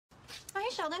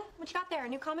Sheldon, what you got there? A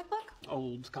new comic book?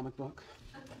 Old comic book.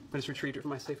 I just retrieved it from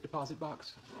my safe deposit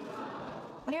box.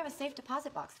 What do you have a safe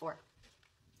deposit box for?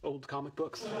 Old comic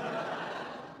books.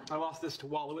 I lost this to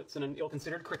Wallowitz in an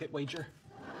ill-considered cricket wager.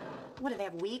 What, do they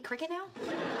have Wii cricket now?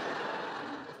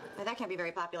 Oh, that can't be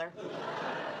very popular.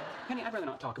 Penny, I'd rather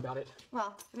not talk about it.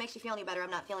 Well, if it makes you feel any better, I'm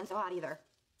not feeling so hot either.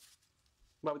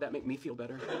 Why would that make me feel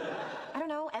better? I don't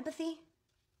know, empathy?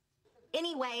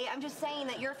 Anyway, I'm just saying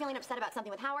that you're feeling upset about something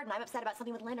with Howard, and I'm upset about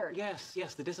something with Leonard. Yes,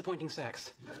 the disappointing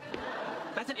sex.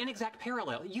 That's an inexact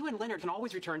parallel. You and Leonard can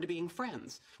always return to being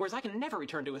friends, whereas I can never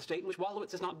return to a state in which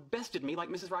Wallowitz has not bested me like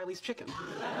Mrs. Riley's chicken.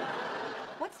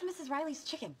 What's Mrs. Riley's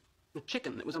chicken? The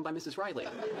chicken that was owned by Mrs. Riley.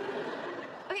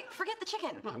 Okay, forget the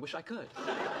chicken. Oh, I wish I could.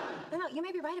 No, you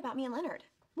may be right about me and Leonard.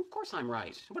 Of course I'm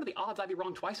right. What are the odds I'd be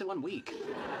wrong twice in 1 week?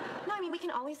 No, I mean, we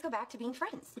can always go back to being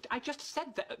friends. I just said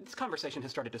that. This conversation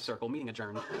has started to circle. Meeting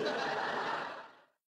adjourned.